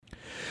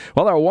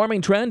Well, our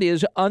warming trend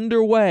is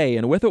underway,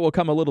 and with it will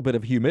come a little bit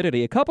of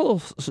humidity. A couple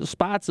of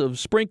spots of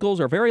sprinkles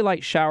or very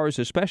light showers,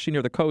 especially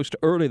near the coast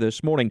early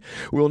this morning,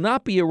 will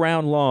not be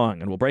around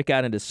long, and will break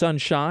out into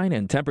sunshine,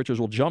 and temperatures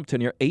will jump to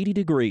near 80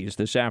 degrees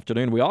this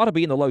afternoon. We ought to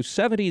be in the low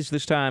 70s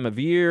this time of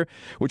year,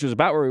 which is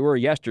about where we were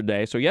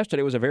yesterday. So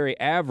yesterday was a very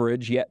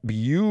average yet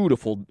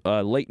beautiful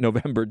late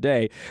November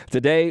day.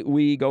 Today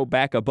we go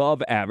back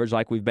above average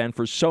like we've been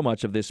for so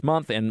much of this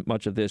month and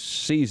much of this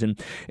season,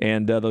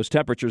 and those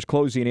temperatures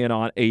closing in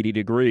on 80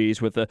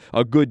 degrees with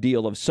a good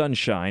deal of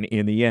sunshine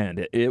in the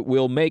end. It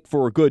will make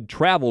for good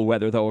travel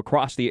weather, though,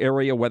 across the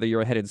area, whether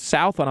you're headed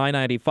south on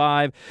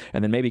I-95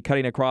 and then maybe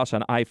cutting across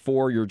on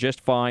I-4, you're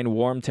just fine,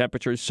 warm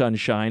temperatures,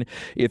 sunshine.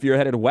 If you're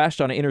headed west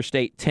on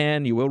Interstate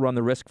 10, you will run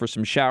the risk for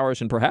some showers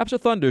and perhaps a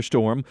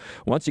thunderstorm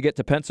once you get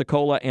to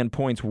Pensacola and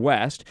points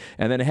west.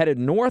 And then headed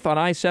north on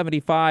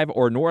I-75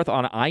 or north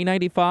on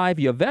I-95,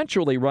 you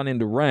eventually run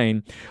into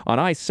rain. On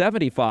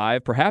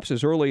I-75, perhaps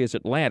as early as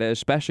Atlanta,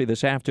 especially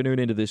this afternoon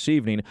into this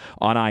evening.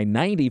 On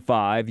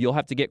I-95, you'll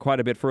have to get quite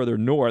a bit further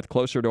north,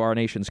 closer to our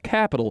nation's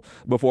capital,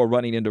 before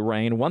running into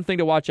rain. One thing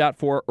to watch out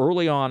for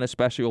early on,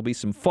 especially, will be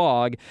some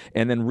fog,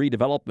 and then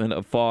redevelopment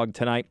of fog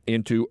tonight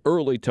into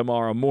early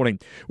tomorrow morning.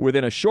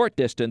 Within a short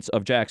distance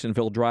of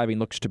Jacksonville, driving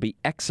looks to be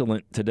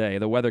excellent today,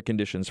 the weather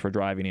conditions for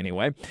driving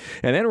anyway.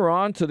 And then we're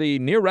on to the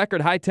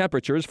near-record high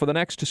temperatures for the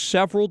next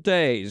several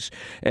days,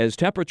 as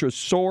temperatures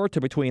soar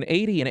to between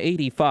 80 and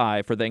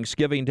 85 for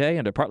Thanksgiving Day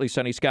under partly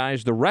sunny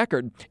skies. The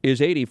record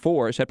is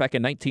 84, set back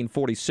in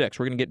 1946.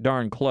 We're going to get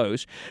darn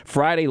close.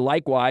 Friday,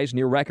 likewise,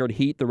 near record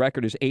heat. The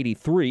record is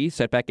 83,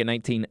 set back in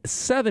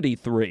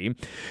 1973.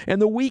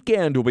 And the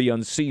weekend will be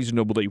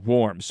unseasonably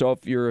warm. So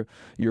if your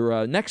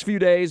next few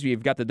days,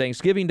 you've got the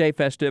Thanksgiving Day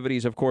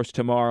festivities, of course,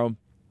 tomorrow.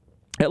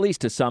 At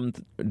least to some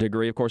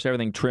degree. Of course,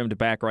 everything trimmed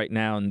back right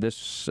now in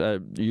this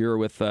year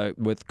with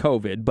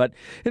COVID. But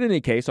in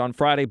any case, on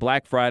Friday,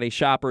 Black Friday,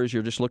 shoppers,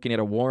 you're just looking at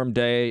a warm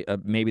day,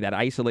 maybe that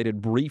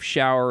isolated brief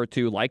shower or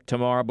two like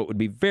tomorrow, but would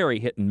be very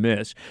hit and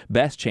miss.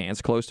 Best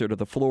chance closer to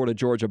the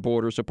Florida-Georgia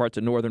border, so parts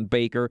of northern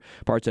Baker,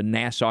 parts of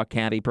Nassau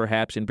County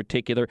perhaps in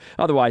particular.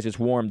 Otherwise, it's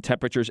warm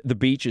temperatures. The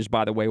beaches,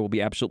 by the way, will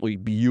be absolutely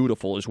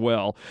beautiful as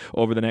well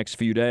over the next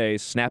few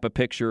days. Snap a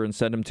picture and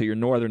send them to your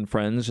northern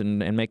friends and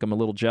make them a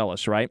little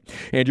jealous, right?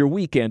 And your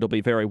weekend will be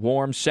very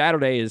warm.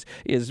 Saturday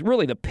is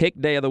really the pick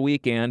day of the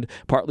weekend.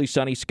 Partly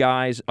sunny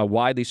skies, a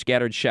widely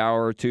scattered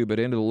shower or two, but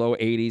into the low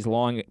 80s.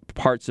 Long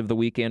parts of the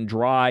weekend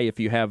dry if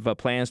you have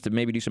plans to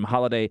maybe do some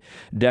holiday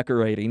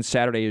decorating.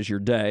 Saturday is your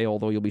day,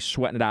 although you'll be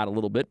sweating it out a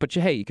little bit. But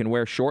hey, you can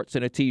wear shorts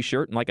and a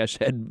T-shirt. And like I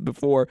said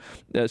before,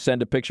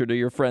 send a picture to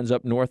your friends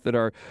up north that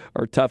are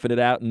toughing it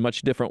out in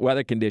much different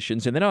weather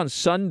conditions. And then on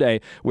Sunday,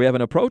 we have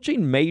an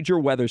approaching major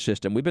weather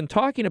system. We've been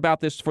talking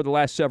about this for the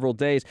last several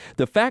days.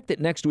 The fact that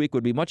next week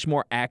would be much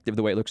more active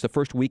the way it looks the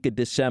first week of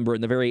December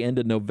and the very end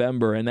of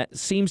November, and that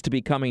seems to be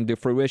coming to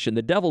fruition.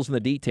 The devil's in the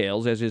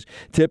details, as is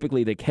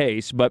typically the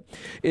case, but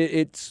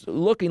it's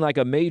looking like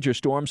a major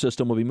storm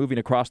system will be moving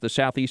across the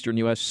southeastern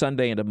U.S.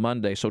 Sunday into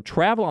Monday. So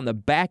travel on the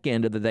back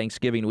end of the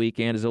Thanksgiving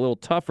weekend is a little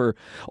tougher,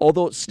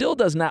 although it still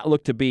does not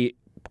look to be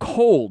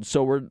cold,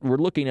 so we're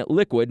looking at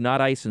liquid,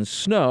 not ice and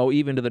snow.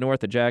 Even to the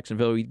north of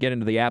Jacksonville, we get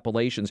into the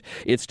Appalachians,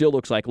 it still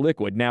looks like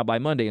liquid. Now, by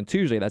Monday and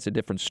Tuesday, that's a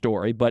different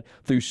story, but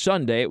through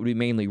Sunday, it would be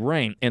mainly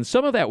rain. And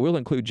some of that will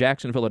include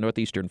Jacksonville and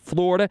northeastern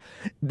Florida.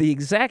 The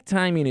exact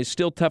timing is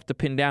still tough to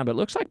pin down, but it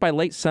looks like by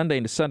late Sunday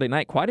into Sunday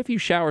night, quite a few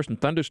showers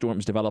and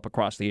thunderstorms develop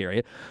across the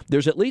area.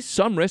 There's at least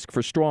some risk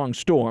for strong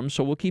storms,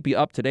 so we'll keep you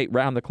up to date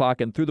round the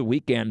clock and through the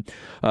weekend.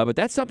 But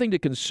that's something to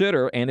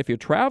consider, and if you're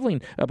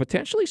traveling, a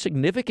potentially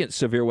significant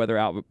severe weather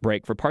outbreak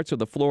for parts of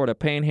the Florida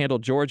Panhandle,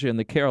 Georgia, and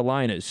the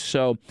Carolinas.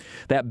 So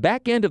that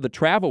back end of the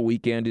travel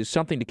weekend is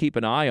something to keep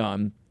an eye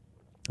on.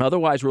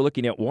 Otherwise, we're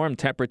looking at warm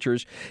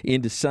temperatures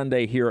into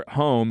Sunday here at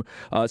home.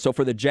 So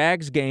for the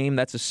Jags game,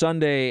 that's a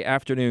Sunday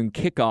afternoon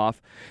kickoff,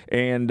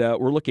 and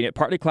we're looking at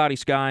partly cloudy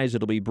skies.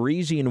 It'll be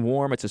breezy and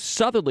warm. It's a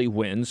southerly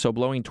wind, so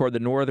blowing toward the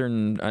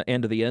northern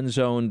end of the end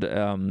zone,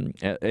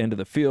 end of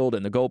the field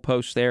and the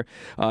goalposts there.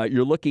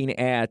 You're looking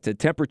at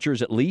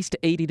temperatures at least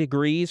 80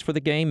 degrees for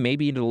the game,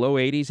 maybe into the low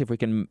 80s if we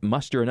can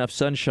muster enough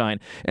sunshine.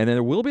 And then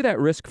there will be that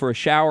risk for a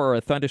shower or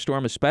a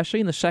thunderstorm, especially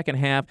in the second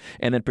half,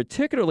 and then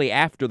particularly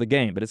after the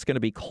game. But it's going to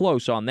be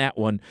close on that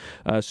one.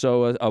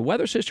 So a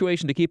weather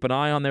situation to keep an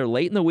eye on there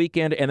late in the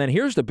weekend. And then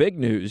here's the big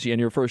news in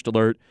your first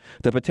alert,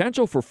 the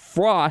potential for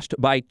frost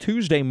by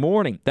Tuesday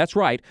morning. That's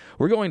right.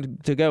 We're going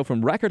to go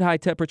from record high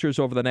temperatures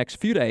over the next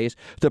few days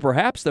to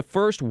perhaps the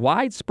first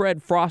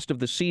widespread frost of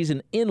the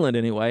season, inland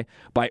anyway,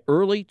 by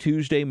early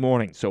Tuesday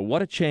morning. So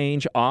what a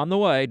change on the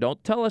way.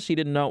 Don't tell us you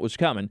didn't know it was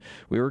coming.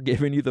 We were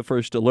giving you the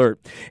first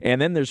alert.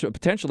 And then there's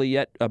potentially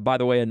yet, by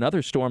the way,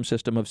 another storm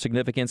system of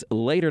significance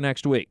later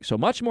next week. So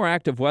much more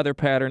active weather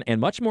pattern and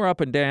much more up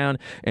and down,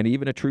 and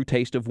even a true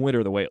taste of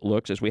winter the way it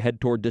looks as we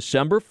head toward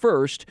December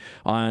 1st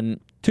on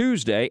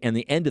Tuesday and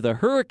the end of the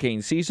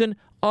hurricane season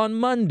on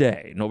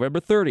Monday, November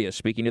 30th.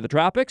 Speaking of the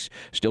tropics,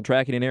 still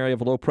tracking an area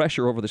of low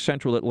pressure over the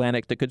central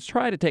Atlantic that could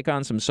try to take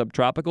on some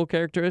subtropical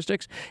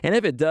characteristics. And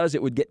if it does,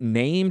 it would get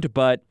named,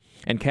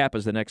 and Kappa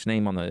is the next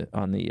name on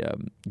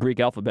the Greek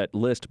alphabet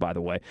list, by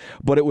the way.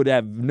 But it would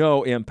have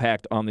no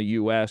impact on the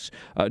U.S.,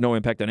 no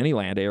impact on any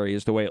land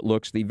areas the way it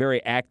looks. The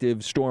very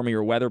active,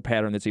 stormier weather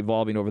pattern that's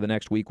evolving over the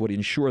next week would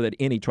ensure that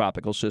any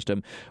tropical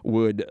system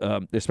would,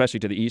 especially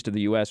to the east of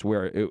the U.S.,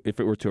 where if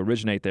it were to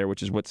originate there,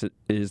 which is what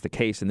is the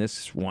case in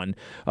this one,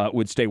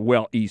 would stay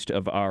well east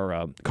of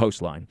our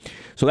coastline.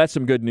 So that's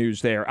some good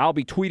news there. I'll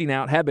be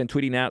have been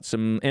tweeting out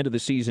some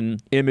end-of-the-season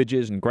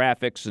images and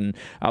graphics, and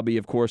I'll be,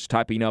 of course,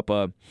 typing up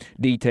a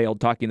detailed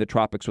Talking the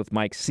Tropics with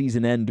Mike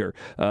season ender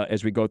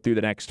as we go through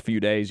the next few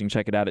days. You can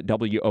check it out at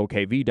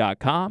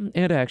WOKV.com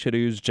and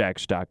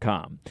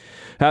ActionNewsJax.com.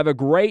 Have a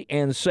great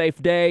and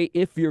safe day.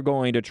 If you're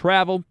going to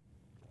travel,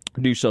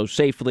 do so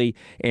safely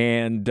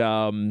and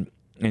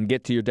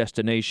get to your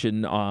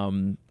destination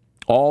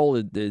all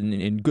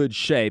in good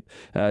shape,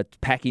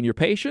 packing your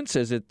patience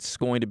as it's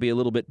going to be a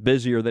little bit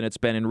busier than it's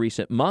been in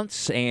recent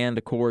months, and,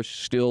 of course,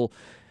 still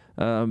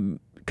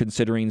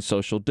considering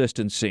social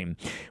distancing.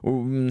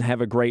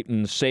 Have a great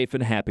and safe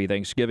and happy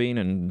Thanksgiving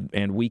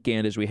and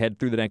weekend as we head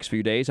through the next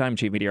few days. I'm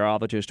Chief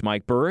Meteorologist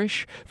Mike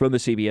Burrish from the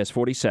CBS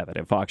 47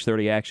 and Fox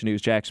 30 Action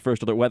News Jax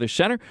First Alert Weather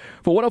Center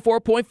for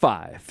 104.5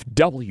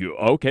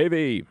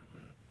 WOKV.